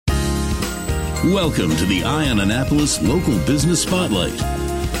Welcome to the Eye on Annapolis Local Business Spotlight.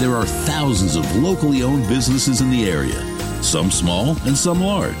 There are thousands of locally owned businesses in the area, some small and some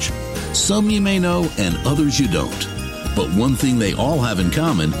large. Some you may know and others you don't. But one thing they all have in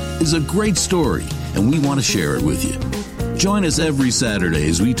common is a great story, and we want to share it with you. Join us every Saturday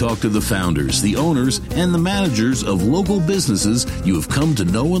as we talk to the founders, the owners, and the managers of local businesses you have come to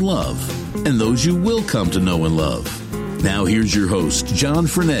know and love, and those you will come to know and love. Now here's your host, John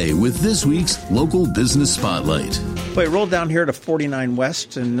Frenaye, with this week's Local Business Spotlight. We rolled down here to 49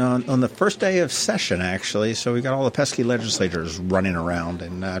 West, and on the first day of session, actually, so we got all the pesky legislators running around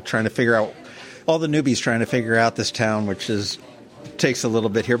and trying to figure out, all the newbies trying to figure out this town, which takes a little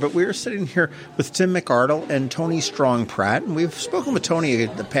bit here. But we were sitting here with Tim McArdle and Tony Strong Pratt, and we've spoken with Tony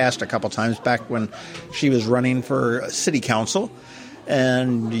in the past a couple times, back when she was running for city council.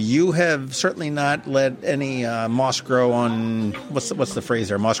 And you have certainly not let any moss grow on, what's the phrase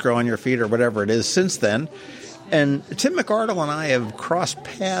there, moss grow on your feet or whatever it is since then. And Tim McArdle and I have crossed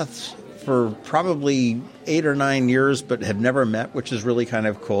paths for probably 8 or 9 years, but have never met, which is really kind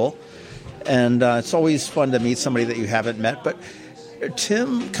of cool. And it's always fun to meet somebody that you haven't met. But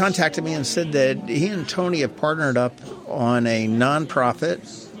Tim contacted me and said that he and Tony have partnered up on a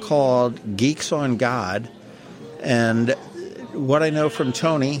nonprofit called Geeks on God. And what I know from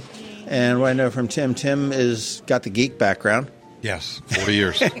Tony and what I know from Tim is got the geek background. Yes, 40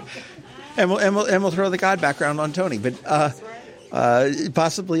 years. and we'll throw the God background on Tony, but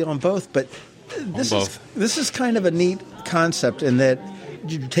possibly on both. But this is kind of a neat concept in that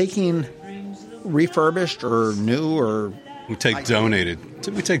you're taking refurbished or new or we take donated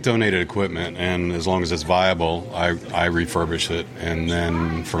equipment, and as long as it's viable, I refurbish it. And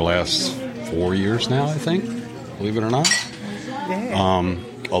then for the last 4 years now, I think, believe it or not. Yeah.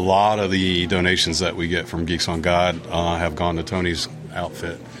 A lot of the donations that we get from Geeks on God have gone to Tony's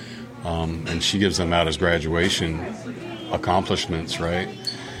outfit, and she gives them out as graduation accomplishments, right?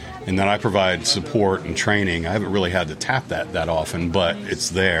 And then I provide support and training. I haven't really had to tap that often, but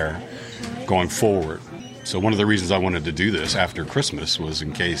it's there going forward. So one of the reasons I wanted to do this after Christmas was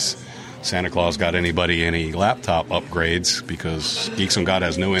in case Santa Claus got anybody any laptop upgrades, because Geeks on God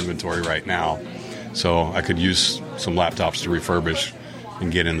has no inventory right now. So I could use some laptops to refurbish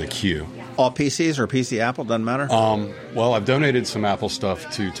and get in the queue. All PCs or PC Apple, doesn't matter? Well, I've donated some Apple stuff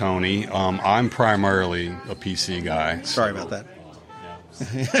to Tony. I'm primarily a PC guy. Sorry about that.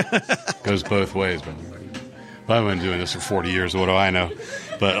 Goes both ways. But I've been doing this for 40 years. What do I know?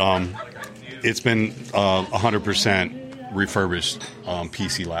 But it's been 100% refurbished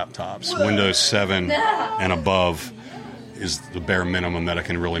PC laptops. Windows 7 and above is the bare minimum that I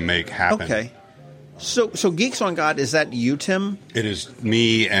can really make happen. Okay. So Geeks on God, is that you, Tim? It is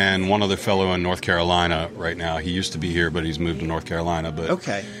me and one other fellow in North Carolina right now. He used to be here, but he's moved to North Carolina. But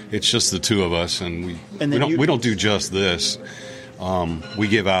okay. It's just the two of us, and we don't do just this. We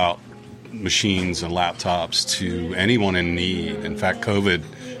give out machines and laptops to anyone in need. In fact, COVID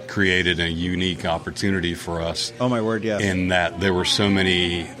created a unique opportunity for us. Oh, my word, yes. In that there were so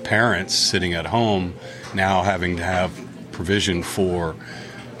many parents sitting at home now having to have provision for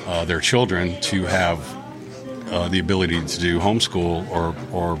their children to have the ability to do homeschool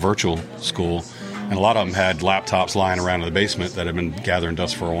or virtual school. And a lot of them had laptops lying around in the basement that had been gathering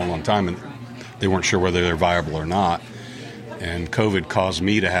dust for a long time, and they weren't sure whether they're viable or not. And COVID caused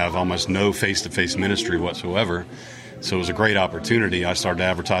me to have almost no face-to-face ministry whatsoever. So it was a great opportunity. I started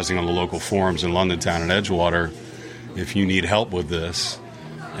advertising on the local forums in London Town and Edgewater, if you need help with this.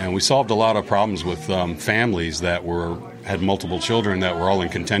 And we solved a lot of problems with families that had multiple children that were all in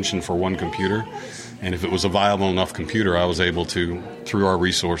contention for one computer. And if it was a viable enough computer, I was able to, through our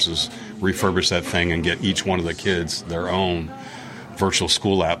resources, refurbish that thing and get each one of the kids their own virtual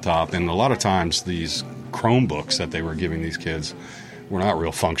school laptop. And a lot of times these Chromebooks that they were giving these kids were not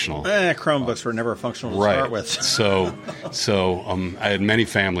real functional. Chromebooks were never functional to start with. So I had many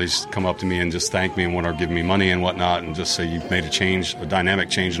families come up to me and just thank me and want to give me money and whatnot, and just say, you've made a dynamic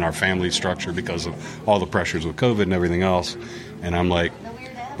change in our family structure because of all the pressures with COVID and everything else. And I'm like,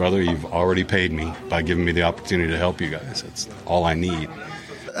 brother, you've already paid me by giving me the opportunity to help you guys. That's all I need.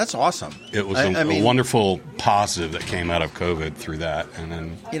 That's awesome. It was a wonderful positive that came out of COVID through that. And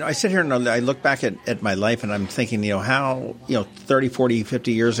then, I sit here and I look back at my life and I'm thinking, how 30, 40,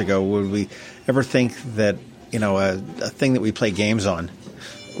 50 years ago would we ever think that, a thing that we play games on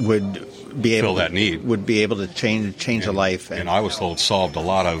would be able to change a life. And I was told solved a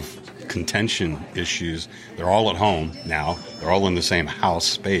lot of contention issues. They're all at home now. They're all in the same house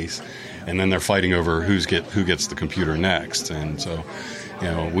space. And then they're fighting over who gets the computer next. And so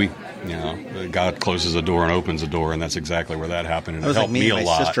God closes a door and opens a door, and that's exactly where that happened. And it was helped like me and a my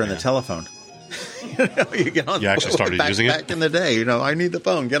lot. sister on the telephone. You get on. You actually started using it? Back in the day, I need the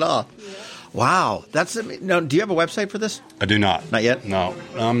phone. Get off. Wow, no. Do you have a website for this? I do not. Not yet? No,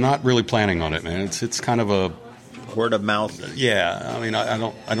 I'm not really planning on it, man. It's kind of a word of mouth. Yeah, I mean,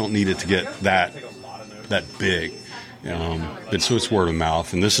 I don't need it to get that big. It's word of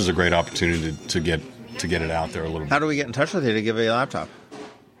mouth, and this is a great opportunity to get it out there a little bit. How do we get in touch with you to give you a laptop?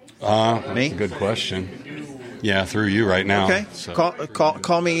 Me? That's a good question. Yeah, through you right now. Okay. So.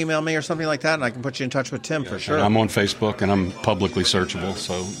 Call me, email me, or something like that, and I can put you in touch with Tim for sure. And I'm on Facebook, and I'm publicly searchable,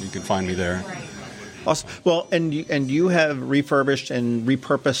 so you can find me there. Awesome. Well, and you have refurbished and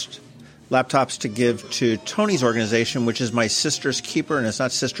repurposed laptops to give to Tony's organization, which is My Sister's Keeper, and it's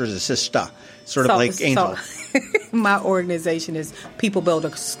not sisters, it's sister. Sort of like Angel. My organization is People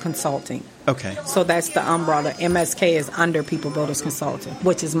Builders Consulting. Okay. So that's the umbrella. MSK is under People Builders Consulting,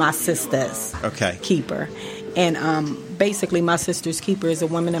 which is My Sister's Keeper. And basically, My Sister's Keeper is a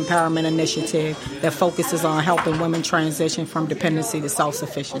women empowerment initiative that focuses on helping women transition from dependency to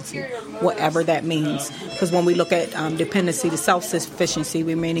self-sufficiency, whatever that means. Because when we look at dependency to self-sufficiency,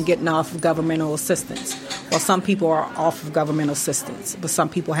 we mean getting off of governmental assistance. Well, some people are off of governmental assistance, but some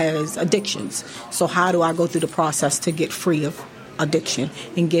people have addictions. So how do I go through the process to get free of addiction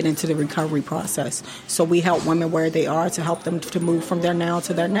and get into the recovery process? So we help women where they are to help them to move from their now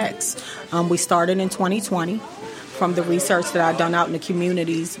to their next. We started in 2020. From the research that I've done out in the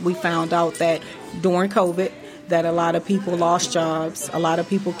communities, we found out that during COVID that a lot of people lost jobs. A lot of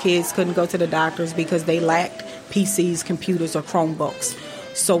kids couldn't go to the doctors because they lacked PCs, computers, or Chromebooks.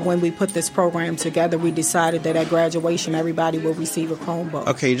 So when we put this program together, we decided that at graduation, everybody will receive a Chromebook.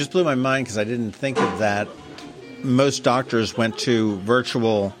 Okay, you just blew my mind because I didn't think of that. Most doctors went to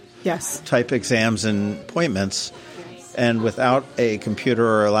virtual type exams and appointments, and without a computer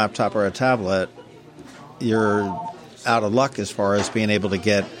or a laptop or a tablet, you're out of luck as far as being able to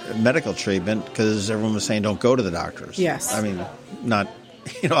get medical treatment because everyone was saying don't go to the doctors. Yes. I mean, not,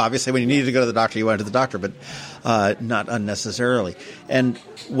 obviously when you needed to go to the doctor, you went to the doctor, but not unnecessarily. And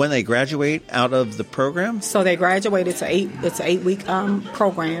when they graduate out of the program? So they graduate, it's an 8-week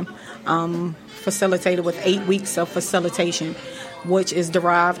program. Facilitated with 8 weeks of facilitation, which is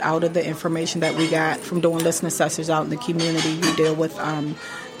derived out of the information that we got from doing listening sessions out in the community. We deal with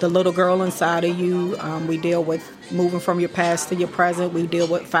the little girl inside of you. We deal with moving from your past to your present. We deal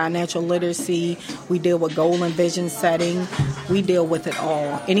with financial literacy. We deal with goal and vision setting. We deal with it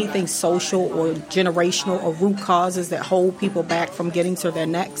all. Anything social or generational or root causes that hold people back from getting to their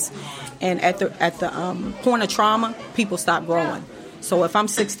next. And at the point of trauma, people stop growing. So if I'm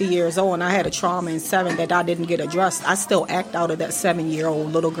 60 years old and I had a trauma in 7 that I didn't get addressed, I still act out of that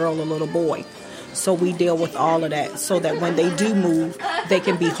 7-year-old little girl or little boy. So we deal with all of that so that when they do move, they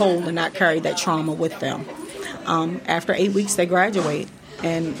can be whole and not carry that trauma with them. After 8 weeks, they graduate.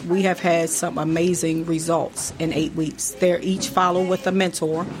 And we have had some amazing results in 8 weeks. They're each followed with a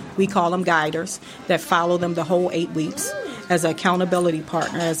mentor. We call them guiders that follow them the whole 8 weeks as an accountability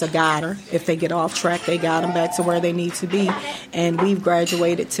partner, as a guider. If they get off track, they guide them back to where they need to be. And we've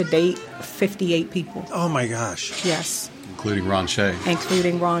graduated to date 58 people. Oh, my gosh. Yes. Including Ron Shea.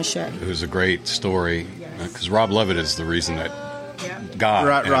 Including Ron Shea. It was a great story because Rob Levitt is the reason that God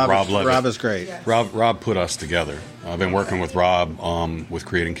Rob Levitt. Rob is great. Rob put us together. I've been working with Rob with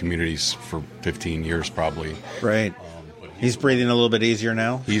creating communities for 15 years probably. Right. He's breathing a little bit easier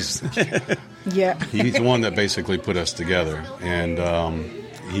now. He's the one that basically put us together, and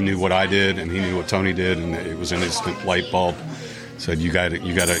he knew what I did, and he knew what Tony did, and it was an instant light bulb. Said you got to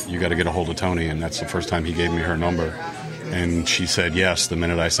get a hold of Tony, and that's the first time he gave me her number. And she said yes the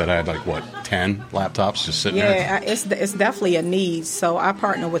minute I said I had 10 laptops just sitting there? Yeah, it's definitely a need. So I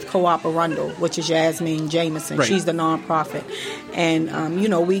partner with Co-op Arundel, which is Yasmin Jameson. Right. She's the nonprofit. And,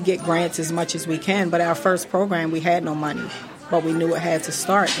 we get grants as much as we can. But our first program, we had no money. But we knew it had to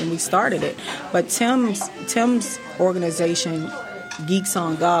start, and we started it. But Tim's organization, Geeks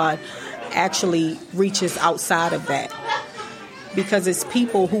on God, actually reaches outside of that. Because it's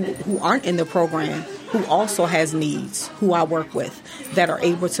people who aren't in the program who also has needs, who I work with, that are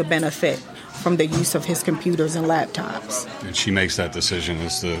able to benefit from the use of his computers and laptops. And she makes that decision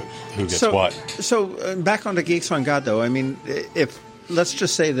as to who gets what. So back onto Geeks on God, though. I mean, if let's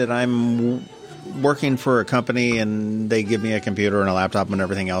just say that I'm working for a company and they give me a computer and a laptop and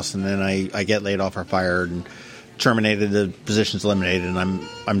everything else, and then I get laid off or fired and terminated, the position's eliminated, and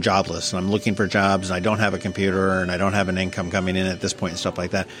I'm jobless, and I'm looking for jobs, and I don't have a computer, and I don't have an income coming in at this point and stuff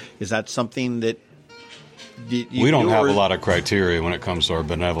like that. Is that something that we don't have a lot of criteria when it comes to our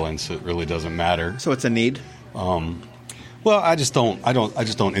benevolence? It really doesn't matter. So it's a need? Well, I just don't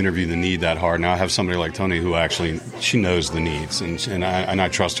interview the need that hard. Now I have somebody like Tony who actually, she knows the needs, and I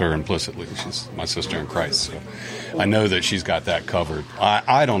trust her implicitly. She's my sister in Christ, so I know that she's got that covered.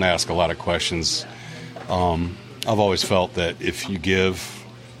 I don't ask a lot of questions. I've always felt that if you give,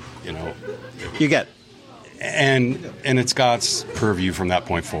 you get, and it's God's purview from that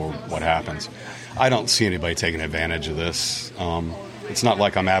point forward what happens. I don't see anybody taking advantage of this. It's not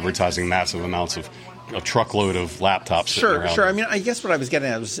like I'm advertising massive amounts of a truckload of laptops. Sure. I mean, I guess what I was getting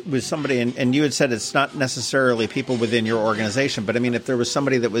at was somebody, and you had said it's not necessarily people within your organization, but I mean, if there was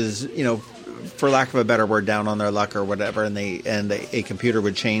somebody that was, for lack of a better word, down on their luck or whatever, and a computer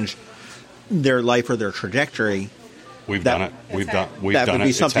would change their life or their trajectory. We've done it. We've done it.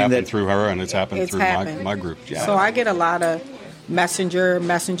 It's happened through her, and it's happened through my group. Yeah. So I get a lot of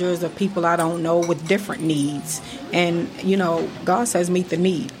messengers of people I don't know with different needs, and God says meet the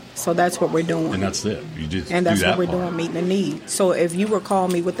need. So that's what we're doing. And that's it. That's what we're doing, meeting the need. So if you were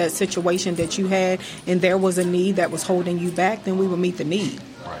calling me with that situation that you had and there was a need that was holding you back, then we would meet the need.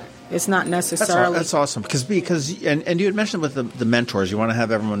 Right. It's not necessarily... That's awesome. Because you had mentioned with the mentors, you want to have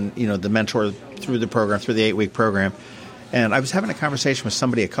everyone, the mentor through the program, through the 8-week program. And I was having a conversation with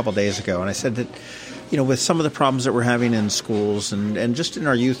somebody a couple days ago, and I said that, with some of the problems that we're having in schools and just in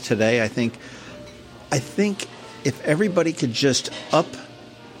our youth today, I think if everybody could just up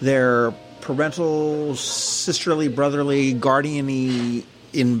their parental, sisterly, brotherly, guardian-y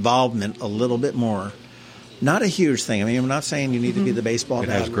involvement a little bit more. Not a huge thing. I mean, I'm not saying you need to be the baseball dad.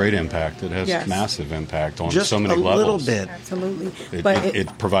 It has great impact. It has massive impact on just so many levels. Just a little bit. Absolutely.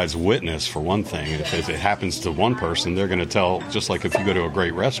 It provides witness, for one thing. If it happens to one person, they're going to tell, just like if you go to a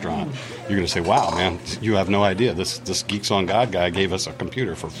great restaurant, you're going to say, wow, man, you have no idea. This Geeks on God guy gave us a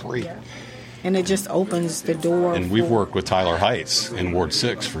computer for free. Yeah. And it just opens the door. And we've worked with Tyler Heights in Ward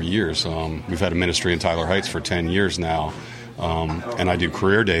 6 for years. We've had a ministry in Tyler Heights for 10 years now. And I do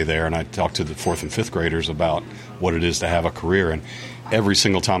career day there, and I talk to the 4th and 5th graders about what it is to have a career. And every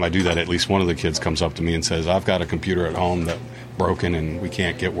single time I do that, at least one of the kids comes up to me and says, I've got a computer at home that's broken and we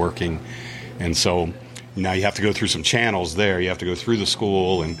can't get working. And so now you have to go through some channels there. You have to go through the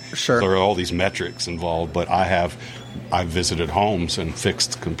school, and there are all these metrics involved. But I've visited homes and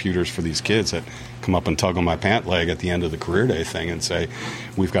fixed computers for these kids that come up and tug on my pant leg at the end of the career day thing and say,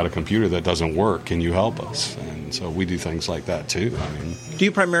 we've got a computer that doesn't work. Can you help us? And so we do things like that, too. I mean, do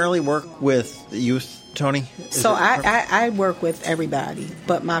you primarily work with youth, Tony? I work with everybody,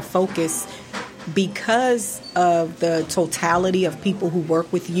 but my focus, because of the totality of people who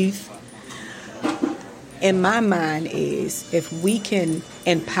work with youth, in my mind is if we can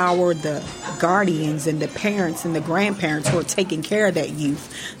empower the guardians and the parents and the grandparents who are taking care of that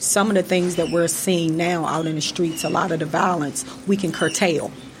youth, some of the things that we're seeing now out in the streets, a lot of the violence, we can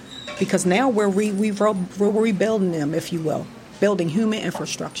curtail. Because now we're rebuilding them, if you will, building human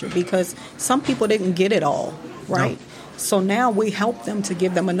infrastructure, because some people didn't get it all, right? No. So now we help them to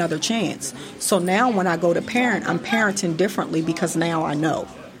give them another chance. So now when I go to parent, I'm parenting differently because now I know.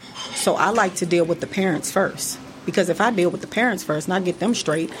 So I like to deal with the parents first, because if I deal with the parents first and I get them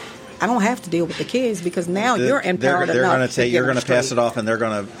straight, I don't have to deal with the kids, because now you're empowered enough. You're going to pass it off, and they're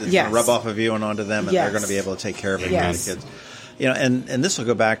going to rub off of you and onto them, and they're going to be able to take care of it. Yes. The kids. And this will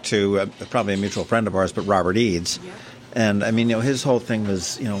go back to probably a mutual friend of ours, but Robert Eads. Yeah. And I mean, his whole thing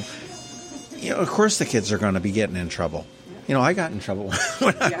was, of course the kids are going to be getting in trouble. I got in trouble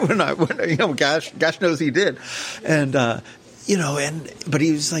when gosh knows he did, and. But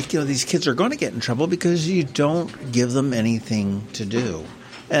he was like, these kids are going to get in trouble because you don't give them anything to do.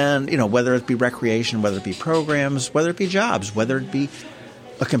 And, whether it be recreation, whether it be programs, whether it be jobs, whether it be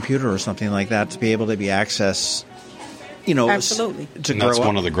a computer or something like that, to be able to be accessed, absolutely. And that's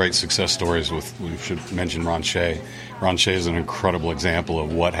one of the great success stories we should mention Ron Shea. Ron Shea is an incredible example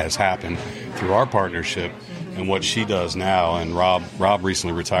of what has happened through our partnership and what she does now. And Rob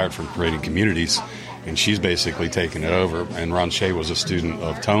recently retired from Creating Communities, and she's basically taken it over. And Ron Shea was a student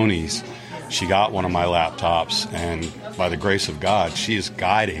of Tony's. She got one of my laptops, and by the grace of God, she is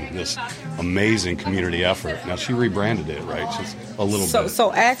guiding this amazing community effort. Now, she rebranded it, right? Just a little bit.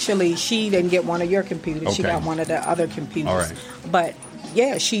 So actually, she didn't get one of your computers. Okay. She got one of the other computers. All right. But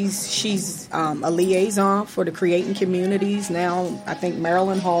yeah, she's a liaison for the Creating Communities now. I think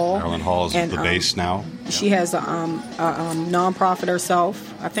Marilyn Hall. Marilyn Hall is the base now. She has a nonprofit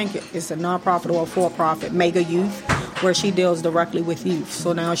herself. I think it's a nonprofit or a for-profit, Mega Youth, where she deals directly with youth.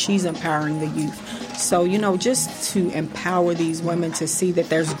 So now she's empowering the youth. So, just to empower these women to see that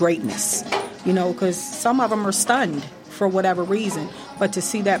there's greatness, because some of them are stunned for whatever reason. But to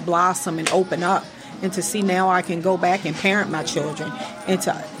see that blossom and open up and to see now I can go back and parent my children and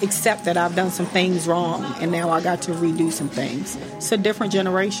to accept that I've done some things wrong and now I got to redo some things. It's a different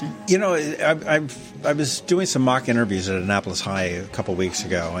generation. You know, I was doing some mock interviews at Annapolis High a couple weeks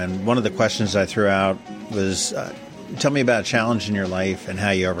ago, and one of the questions I threw out was, tell me about a challenge in your life and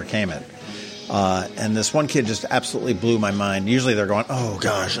how you overcame it. And this one kid just absolutely blew my mind. Usually they're going, oh,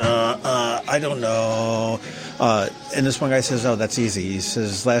 gosh, I don't know. And this one guy says, oh, that's easy. He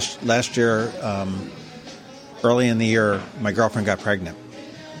says, last year, early in the year, my girlfriend got pregnant.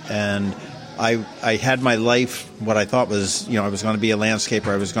 And I had my life, what I thought was, I was going to be a landscaper.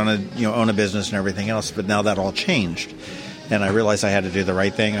 I was going to, own a business and everything else. But now that all changed. And I realized I had to do the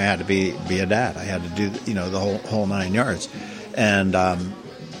right thing. I had to be a dad. I had to do, the whole 9 yards. And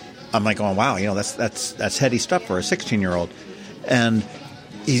I'm like, oh, wow, that's heady stuff for a 16-year-old. And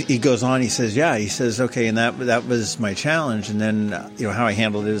he goes on, he says, okay, and that was my challenge. And then, how I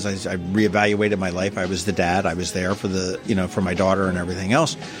handled it is I reevaluated my life. I was the dad. I was there for for my daughter and everything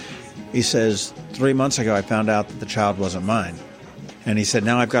else. He says, 3 months ago, I found out that the child wasn't mine. And he said,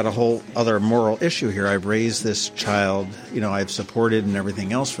 now I've got a whole other moral issue here. I've raised this child, I've supported and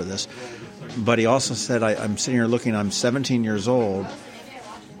everything else for this. But he also said, I'm sitting here looking, I'm 17 years old,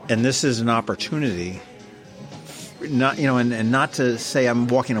 and this is an opportunity, not and not to say I'm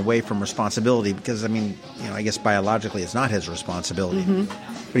walking away from responsibility, because I guess biologically it's not his responsibility. Mm-hmm.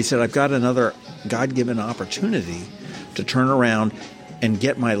 But he said, I've got another God-given opportunity to turn around and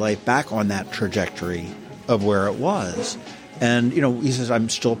get my life back on that trajectory of where it was. And he says, I'm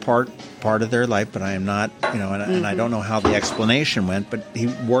still part of their life, but I am not, and I don't know how the explanation went, but he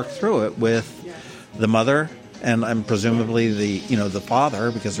worked through it with the mother. And I'm presumably the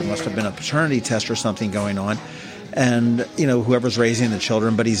father, because there must have been a paternity test or something going on, and whoever's raising the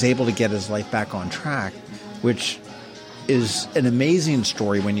children. But he's able to get his life back on track, which is an amazing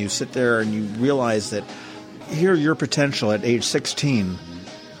story when you sit there and you realize that here your potential at age 16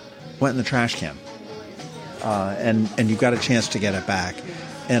 went in the trash can, and you got a chance to get it back.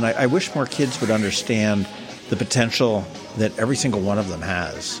 And I wish more kids would understand the potential that every single one of them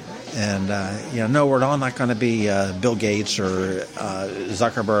has. And, no, we're all not going to be Bill Gates or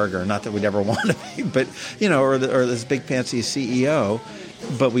Zuckerberg, or not that we'd ever want to be, but, or this big fancy CEO.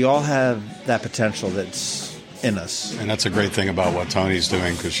 But we all have that potential that's in us. And that's a great thing about what Tony's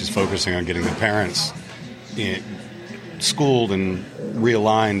doing, because she's focusing on getting the parents schooled and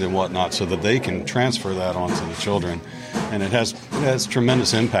realigned and whatnot so that they can transfer that onto the children. And it has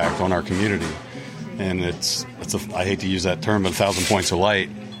tremendous impact on our community. And I hate to use that term, but 1,000 points of light.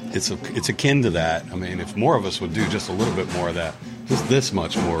 It's akin to that. If more of us would do just a little bit more of that, just this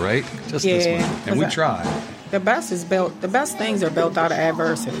much more, right? Just this much, and we try. The best things are built out of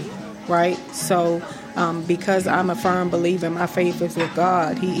adversity, right? So, because I'm a firm believer, my faith is with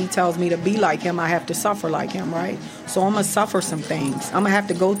God. He tells me to be like Him. I have to suffer like Him, right? So I'm gonna suffer some things. I'm gonna have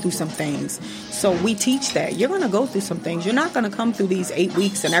to go through some things. So we teach that you're gonna go through some things. You're not gonna come through these 8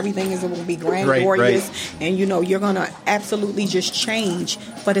 weeks and everything is gonna be grand, glorious, and you're gonna absolutely just change.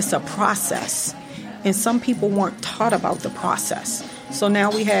 But it's a process, and some people weren't taught about the process. So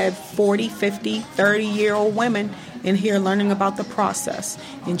now we have 40, 50, 30-year-old women in here learning about the process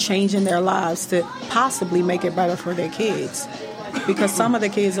and changing their lives to possibly make it better for their kids, because some of the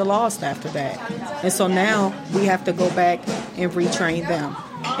kids are lost after that. And so now we have to go back and retrain them.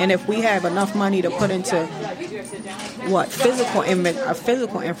 And if we have enough money to put into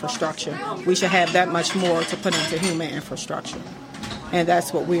physical infrastructure, we should have that much more to put into human infrastructure. And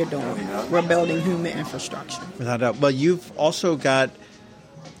that's what we're doing. We're building human infrastructure. Without doubt. But you've also got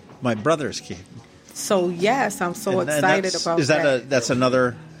my brother's key. So yes, I'm so excited about that. That's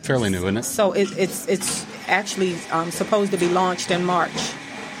another fairly new, isn't it? So it's actually supposed to be launched in March.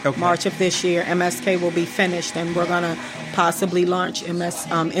 Okay. March of this year. MSK will be finished, and we're going to possibly launch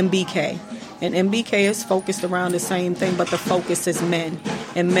MBK. And MBK is focused around the same thing, but the focus is men,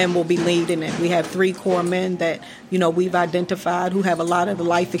 and men will be leading it. We have 3 core men that, we've identified who have a lot of the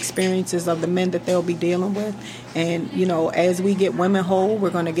life experiences of the men that they'll be dealing with. And, as we get women whole, we're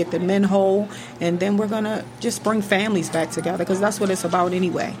going to get the men whole, and then we're going to just bring families back together, because that's what it's about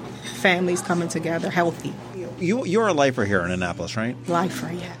anyway. Families coming together, healthy. You're a lifer here in Annapolis, right?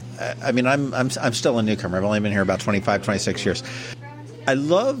 Lifer, yeah. I'm still a newcomer. I've only been here about 25, 26 years. I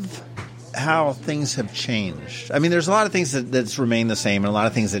love how things have changed. There's a lot of things that's remained the same, and a lot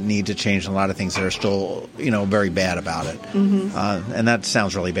of things that need to change, and a lot of things that are still, very bad about it. Mm-hmm. And that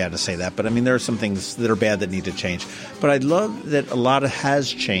sounds really bad to say that, but there are some things that are bad that need to change. But I love that a lot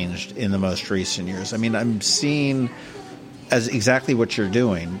has changed in the most recent years. I'm seeing, as exactly what you're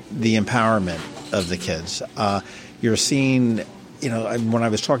doing, the empowerment of the kids. You're seeing when I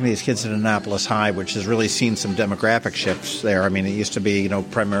was talking to these kids at Annapolis High, which has really seen some demographic shifts there. I mean, it used to be,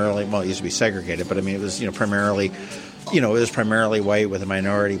 primarily, it used to be segregated, but I mean, it was, primarily, it was primarily white with a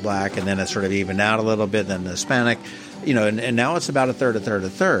minority black, and then it sort of evened out a little bit, then the Hispanic, and now it's about a third,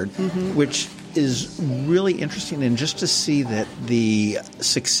 mm-hmm. which is really interesting, and just to see that the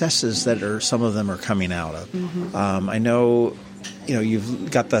successes that some of them are coming out of. Mm-hmm. I know, you've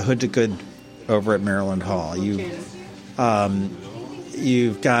got the Hood to Good over at Maryland Hall.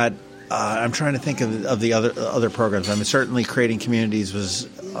 You've got. I'm trying to think of the other programs. I mean, certainly Creating Communities was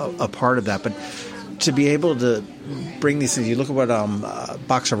a part of that, but to be able to bring these things, you look at what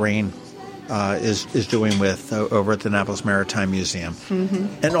Box of Rain is doing with over at the Annapolis Maritime Museum,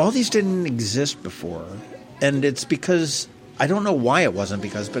 mm-hmm. and all these didn't exist before, and it's because I don't know why it wasn't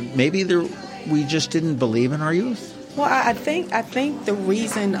but maybe we just didn't believe in our youth. Well, I think the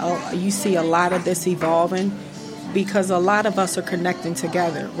reason you see a lot of this evolving because a lot of us are connecting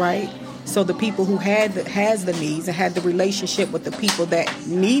together, right? So the people who has the needs and had the relationship with the people that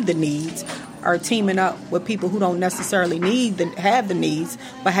need the needs are teaming up with people who don't necessarily have the needs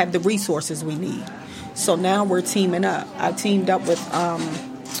but have the resources we need. So now we're teaming up. I teamed up with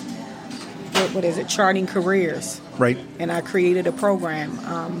Charting Careers, right? And I created a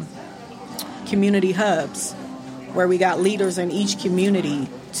program, Community Hubs, where we got leaders in each community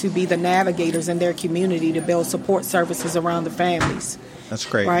to be the navigators in their community to build support services around the families. That's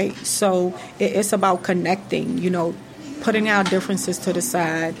great. Right? So it's about connecting, putting our differences to the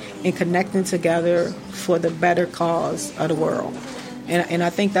side and connecting together for the better cause of the world. And I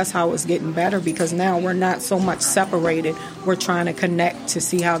think that's how it's getting better because now we're not so much separated. We're trying to connect to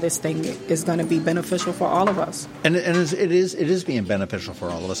see how this thing is going to be beneficial for all of us. And it is being beneficial for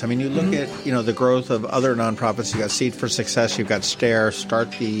all of us. I mean, you look mm-hmm. at the growth of other nonprofits. You got Seed for Success. You've got STARE, Start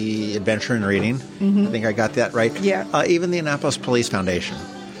the Adventure in Reading. Mm-hmm. I think I got that right. Yeah. Even the Annapolis Police Foundation.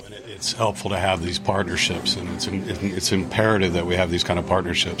 It's helpful to have these partnerships, and it's imperative that we have these kind of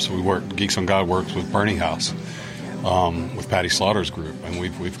partnerships. Geeks on God works with Bernie House. With Patty Slaughter's group, and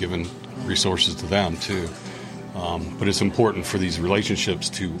we've given resources to them too. But it's important for these relationships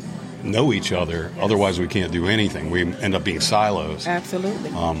to know each other. Otherwise, we can't do anything. We end up being silos.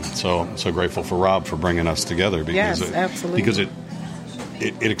 Absolutely. So I'm so grateful for Rob for bringing us together because absolutely. Because it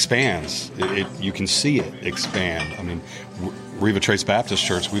expands. You can see it expand. I mean, Riva Trace Baptist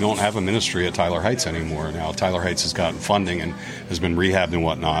Church, we don't have a ministry at Tyler Heights anymore. Now Tyler Heights has gotten funding and has been rehabbed and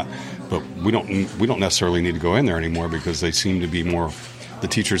whatnot. But we don't necessarily need to go in there anymore because the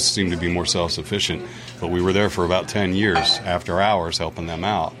teachers seem to be more self-sufficient. But we were there for about 10 years after hours helping them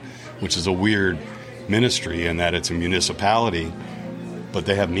out, which is a weird ministry in that it's a municipality, but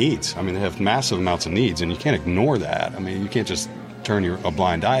they have needs. I mean, they have massive amounts of needs, and you can't ignore that. I mean, you can't just turn a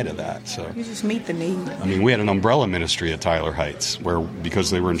blind eye to that. So you just meet the need. I mean, we had an umbrella ministry at Tyler Heights where, because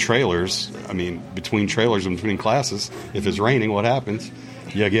they were in trailers, I mean, between trailers and between classes, if it's raining, what happens?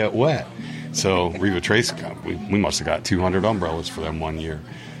 You get wet. So Riva Trace, we must have got 200 umbrellas for them one year.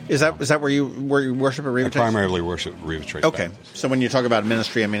 Is that where you worship at Riva Trace? I primarily worship Riva Trace. Okay. Baptist. So when you talk about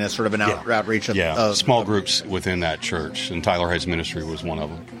ministry, I mean, it's sort of an outreach of small groups within that church, and Tyler Heights Ministry was one of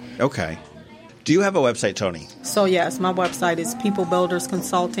them. Okay. Do you have a website, Tony? So, yes, my website is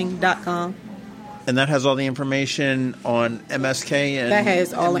peoplebuildersconsulting.com. And that has all the information on MSK and that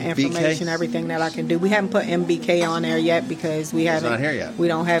has all MBK? the information, everything that I can do. We haven't put MBK on there yet because we haven't. It's not here yet. We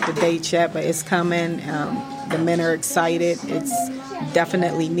don't have the date yet, but it's coming. The men are excited. It's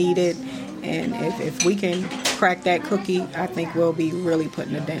definitely needed. And if we can crack that cookie, I think we'll be really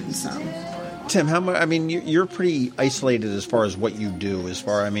putting a dent in something. Tim, you're pretty isolated as far as what you do.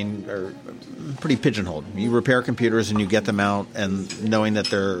 Or pretty pigeonholed. You repair computers and you get them out, and knowing that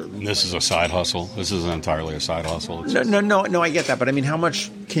they're. This is a side hustle. This isn't entirely a side hustle. No. I get that, but I mean, how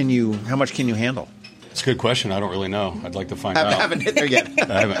much can you handle? It's a good question. I don't really know. I'd like to find out. I haven't hit there yet.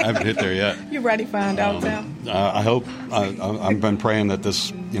 I haven't hit there yet. You ready to find out, Tim? I hope. I've been praying that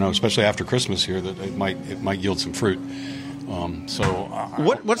this, especially after Christmas here, that it might yield some fruit.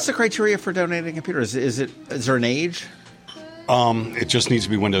 What's the criteria for donating a computer? Is there an age? It just needs to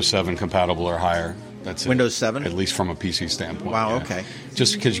be Windows 7 compatible or higher. That's Windows 7? At least from a PC standpoint. Wow, yeah. okay.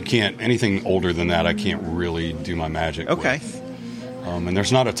 Just because you can't, anything older than that, I can't really do my magic okay. with. And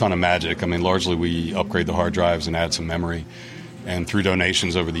there's not a ton of magic. I mean, largely we upgrade the hard drives and add some memory. And through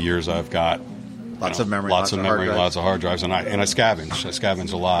donations over the years, I've got lots of memory, lots of hard drives. And I scavenge. I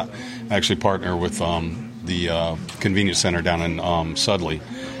scavenge a lot. I actually partner with the convenience center down in Sudley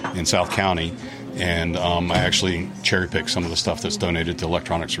in South County. And I actually cherry pick some of the stuff that's donated to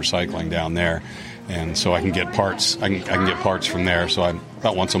electronics recycling down there, and so I can get parts. I can get parts from there. So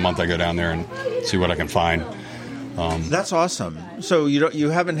about once a month I go down there and see what I can find. That's awesome. So you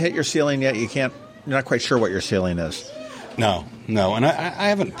haven't hit your ceiling yet. You're not quite sure what your ceiling is. No, and I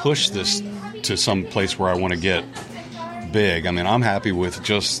haven't pushed this to some place where I want to get big. I mean, I'm happy with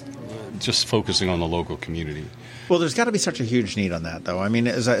just focusing on the local community. Well, there's got to be such a huge need on that, though. I mean,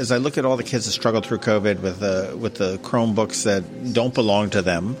 as I look at all the kids that struggled through COVID with the Chromebooks that don't belong to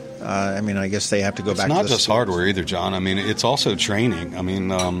them, I mean, I guess they have to go back to the It's not just hardware either, John. I mean, it's also training. I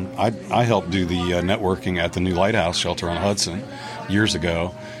mean, I helped do the networking at the new Lighthouse shelter on Hudson years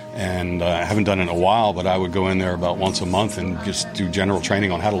ago, and I haven't done it in a while, but I would go in there about once a month and just do general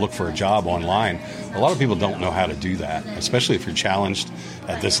training on how to look for a job online. A lot of people don't know how to do that, especially if you're challenged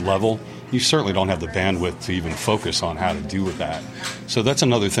at this level. You certainly don't have the bandwidth to even focus on how to do with that. So that's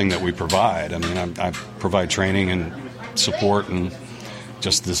another thing that we provide. I mean, I provide training and support and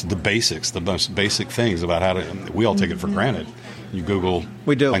just the basics, the most basic things about how to. We all take it for granted. You Google,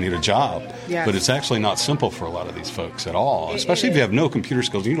 we do. I need a job. Yes. But it's actually not simple for a lot of these folks at all, especially if you have no computer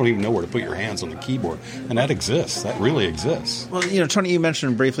skills. You don't even know where to put your hands on the keyboard. And that exists. That really exists. Well, Tony, you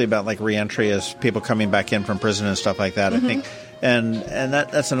mentioned briefly about like reentry as people coming back in from prison and stuff like that, I think. And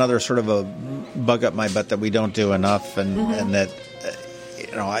that's another sort of a bug up my butt that we don't do enough. And that,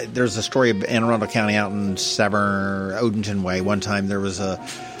 there's a story of Anne Arundel County out in Severn, Odenton Way. One time there was a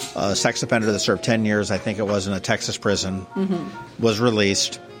sex offender that served 10 years, I think it was, in a Texas prison, was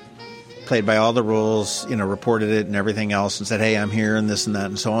released, played by all the rules, reported it and everything else and said, hey, I'm here and this and that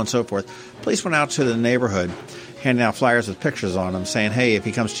and so on and so forth. Police went out to the neighborhood, handing out flyers with pictures on them saying, hey, if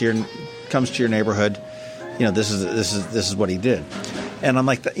he comes to your neighborhood, this is what he did. And I'm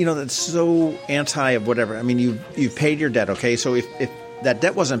like, that's so anti of whatever. I mean, you've paid your debt, okay? So if that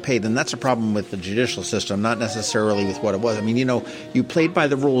debt wasn't paid, then that's a problem with the judicial system, not necessarily with what it was. I mean, you played by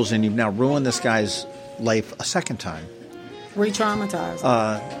the rules, and you've now ruined this guy's life a second time.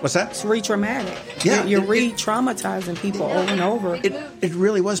 Re-traumatized. What's that? It's re-traumatic. Yeah, you're re-traumatizing people over and over. It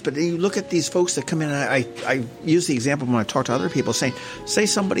really was. But you look at these folks that come in, and I use the example when I talk to other people, say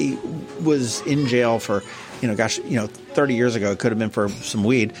somebody was in jail for, 30 years ago, it could have been for some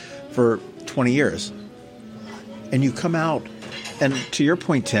weed, for 20 years. And you come out, and to your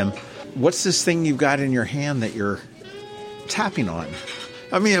point, Tim, what's this thing you've got in your hand that you're tapping on?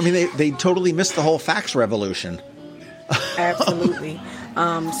 I mean, they totally missed the whole fax revolution. Absolutely.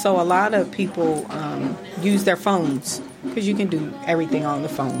 So a lot of people use their phones because you can do everything on the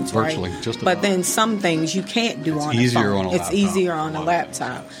phones, virtually, right? just about. But then some things you can't do on a phone. It's easier on a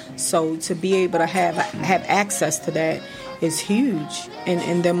laptop. So to be able to have access to that is huge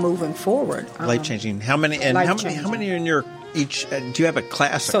in them moving forward. Life changing. How many are in your each? Do you have a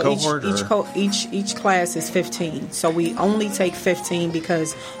class, a cohort? Each class is 15. So we only take 15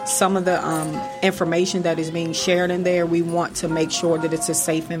 because some of the information that is being shared in there, we want to make sure that it's a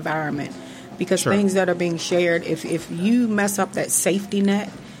safe environment. Because things that are being shared, if you mess up that safety net,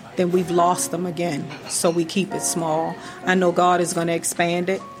 then we've lost them again. So we keep it small. I know God is going to expand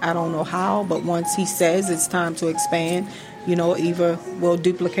it. I don't know how, but once He says it's time to expand, either we'll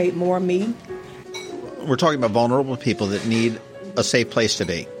duplicate more of me. We're talking about vulnerable people that need a safe place to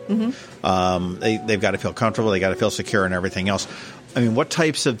be. Mm-hmm. They've got to feel comfortable. They got to feel secure and everything else. I mean, what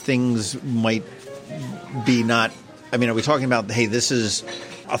types of things might be not? I mean, are we talking about? Hey, this is.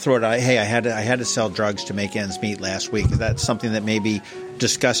 I'll throw it out. Hey, I had to sell drugs to make ends meet last week. Is that something that may be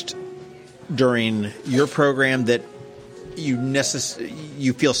discussed during your program that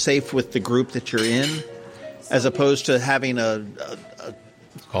you feel safe with the group that you're in, as opposed to having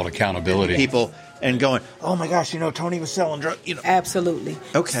it's called accountability. People and going, oh my gosh, Tony was selling drugs. Absolutely.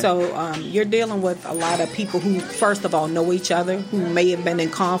 Okay. So you're dealing with a lot of people who, first of all, know each other, who may have been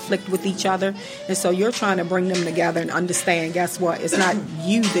in conflict with each other, and so you're trying to bring them together and understand. Guess what? It's not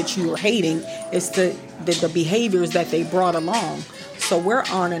you that you are hating; it's the behaviors that they brought along. So we're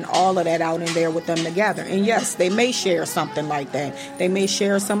honoring all of that out in there with them together. And yes, they may share something like that. They may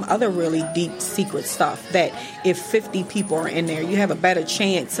share some other really deep secret stuff that if 50 people are in there, you have a better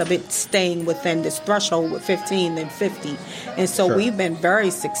chance of it staying within this threshold with 15 than 50. And so we've been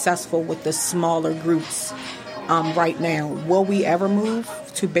very successful with the smaller groups right now. Will we ever move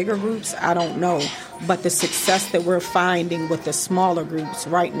to bigger groups? I don't know. But the success that we're finding with the smaller groups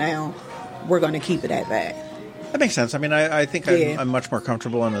right now, we're going to keep it at that. That makes sense. I mean, I think I'm much more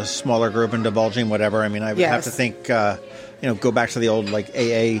comfortable in a smaller group and divulging whatever. I mean, I would have to think, go back to the old like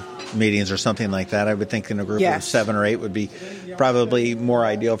AA meetings or something like that. I would think in a group of 7 or 8 would be probably more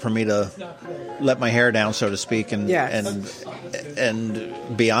ideal for me to let my hair down, so to speak, and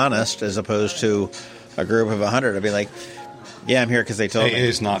be honest, as opposed to a group of 100. I'd be like, yeah, I'm here because they told me. AA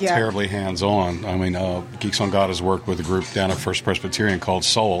is not terribly hands-on. I mean, Geeks on God has worked with a group down at First Presbyterian called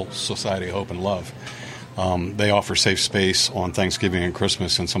SOUL, Society of Hope and Love. They offer safe space on Thanksgiving and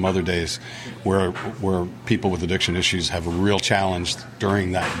Christmas and some other days where people with addiction issues have a real challenge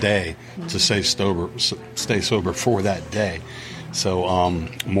during that day to stay sober for that day. So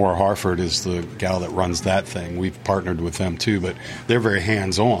Maura Harford is the gal that runs that thing. We've partnered with them too, but they're very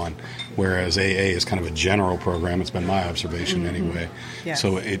hands-on, whereas AA is kind of a general program. It's been my observation anyway. Yes.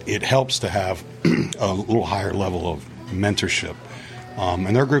 So it helps to have a little higher level of mentorship.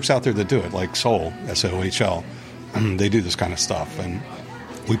 And there are groups out there that do it, like SOHL, S-O-H-L. They do this kind of stuff, and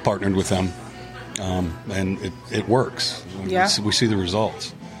we partnered with them, and it works. Yeah. We see the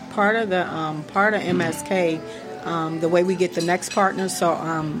results. Part of MSK, the way we get the next partners, so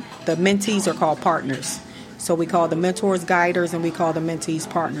the mentees are called partners. So we call the mentors guiders, and we call the mentees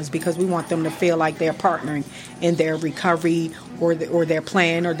partners, because we want them to feel like they're partnering in their recovery or their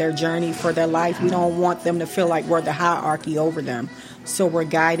plan or their journey for their life. We don't want them to feel like we're the hierarchy over them. So we're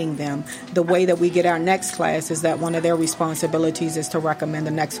guiding them. The way that we get our next class is that one of their responsibilities is to recommend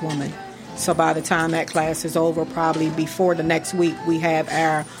the next woman. So by the time that class is over, probably before the next week, we have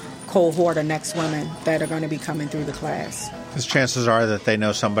our cohort of next women that are going to be coming through the class. Because chances are that they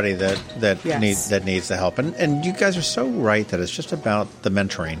know somebody that Yes. needs the help, and you guys are so right that it's just about the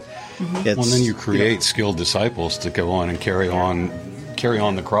mentoring. It's, Well, and then you create skilled disciples to go on and carry on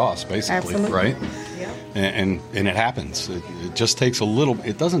the cross, basically, Absolutely. right? Yeah. And it happens. It just takes a little.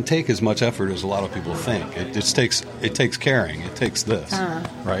 It doesn't take as much effort as a lot of people think. It takes caring. It takes this, Time.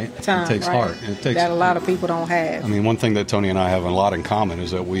 right? Time, it takes right? heart. It takes that a lot of people don't have. I mean, one thing that Tony and I have a lot in common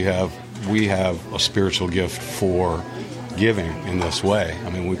is that we have a spiritual gift for giving in this way. I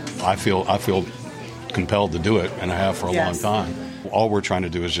mean, I feel compelled to do it, and I have for a Yes. long time. All we're trying to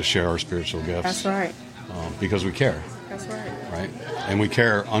do is just share our spiritual gifts. That's right. Because we care, That's right. right? And we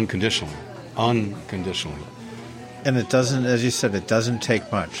care unconditionally. Unconditionally. and it doesn't, as you said, it doesn't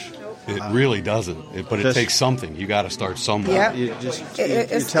take much. It really doesn't. But it Just- takes something. You got to start somewhere. Yeah. You just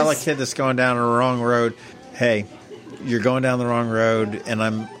It- you tell a kid that's going down the wrong road, hey, you're going down the wrong road, and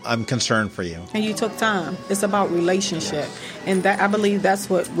I'm concerned for you. And you took time. It's about relationship. And that I believe that's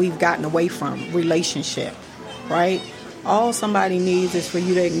what we've gotten away from, relationship, right? All somebody needs is for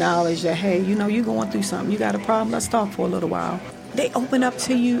you to acknowledge that, hey, you're going through something. You got a problem. Let's talk for a little while. They open up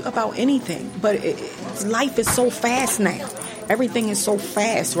to you about anything. But life is so fast now. Everything is so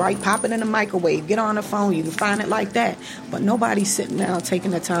fast, right? Pop it in the microwave. Get on the phone. You can find it like that. But nobody's sitting down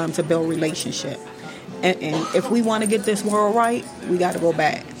taking the time to build relationship. And if we want to get this world right, we got to go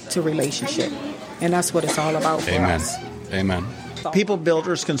back to relationship. And that's what it's all about for Amen. us. Amen.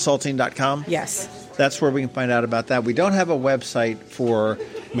 Peoplebuildersconsulting.com. Yes. That's where we can find out about that. We don't have a website for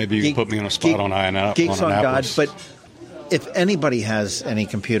Maybe you can put me on a spot on Annapolis. Geeks on God, but if anybody has any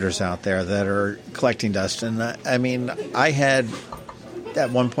computers out there that are collecting dust, and I mean, I had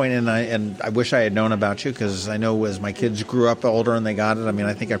at one point, and I wish I had known about you, because I know as my kids grew up older and they got it, I mean,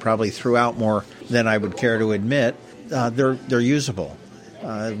 I think I probably threw out more than I would care to admit. They're usable.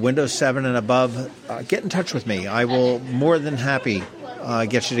 Windows 7 and above, get in touch with me. I will more than happy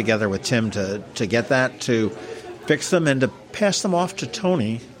get you together with Tim to get that, to fix them and to pass them off to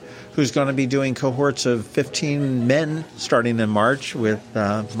Tony, who's going to be doing cohorts of 15 men starting in March with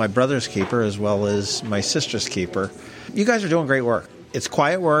my brother's keeper as well as my sister's keeper. You guys are doing great work. It's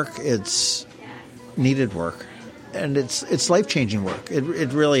quiet work. It's needed work. And it's life-changing work.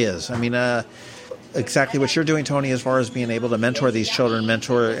 It really is. I mean, exactly what you're doing, Tony, as far as being able to mentor these children,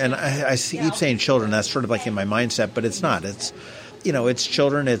 and I keep saying children, that's sort of like in my mindset, but it's not. It's, it's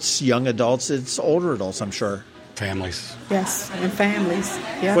children, it's young adults, it's older adults, I'm sure. Families. Yes, and families.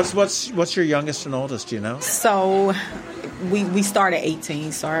 Yeah. What's your youngest and oldest, do you know? So we start at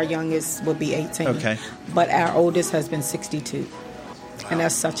 18, so our youngest will be 18. Okay. But our oldest has been 62. And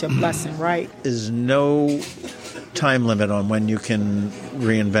that's such a blessing, right? Is no time limit on when you can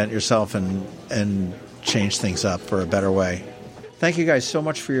reinvent yourself and change things up for a better way. Thank you guys so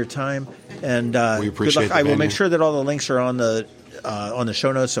much for your time, and we appreciate good luck. I will venue. make sure that all the links are on the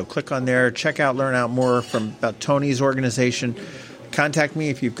show notes, so click on there, learn out more about Tony's organization. Contact me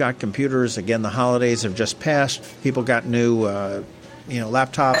if you've got computers. Again, the holidays have just passed. People got new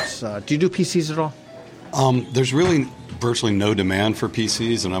laptops. Do you do PCs at all? There's really virtually no demand for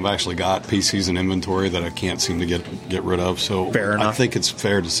PCs, and I've actually got PCs in inventory that I can't seem to get rid of. So Fair enough. I think it's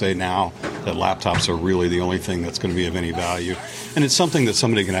fair to say now that laptops are really the only thing that's going to be of any value, and it's something that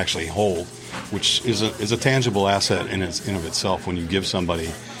somebody can actually hold, which is a tangible asset in of itself. When you give somebody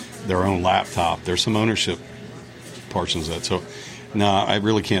their own laptop, there's some ownership portions of that. So no, I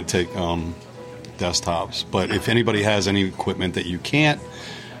really can't take desktops. But if anybody has any equipment that you can't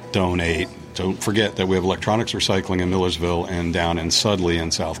donate, don't forget that we have electronics recycling in Millersville and down in Sudley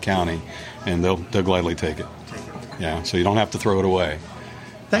in South County, and they'll gladly take it. Yeah, so you don't have to throw it away.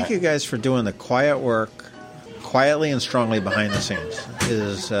 Thank you guys for doing the quiet work, quietly and strongly behind the scenes. It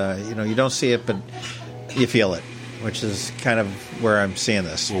is, you don't see it, but you feel it, which is kind of where I'm seeing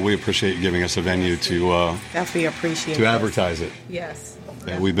this. Well, we appreciate you giving us a venue to we appreciate to advertise it. Yes.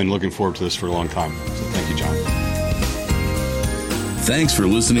 We've been looking forward to this for a long time. So thank you, John. Thanks for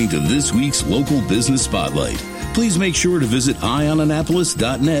listening to this week's Local Business Spotlight. Please make sure to visit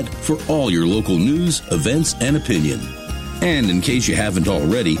eyeonannapolis.net for all your local news, events, and opinion. And in case you haven't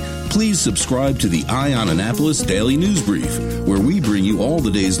already, please subscribe to the Eye on Annapolis Daily News Brief, where we bring you all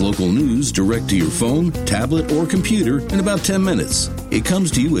the day's local news direct to your phone, tablet, or computer in about 10 minutes. It comes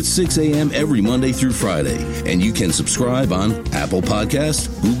to you at 6 a.m. every Monday through Friday, and you can subscribe on Apple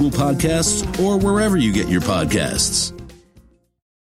Podcasts, Google Podcasts, or wherever you get your podcasts.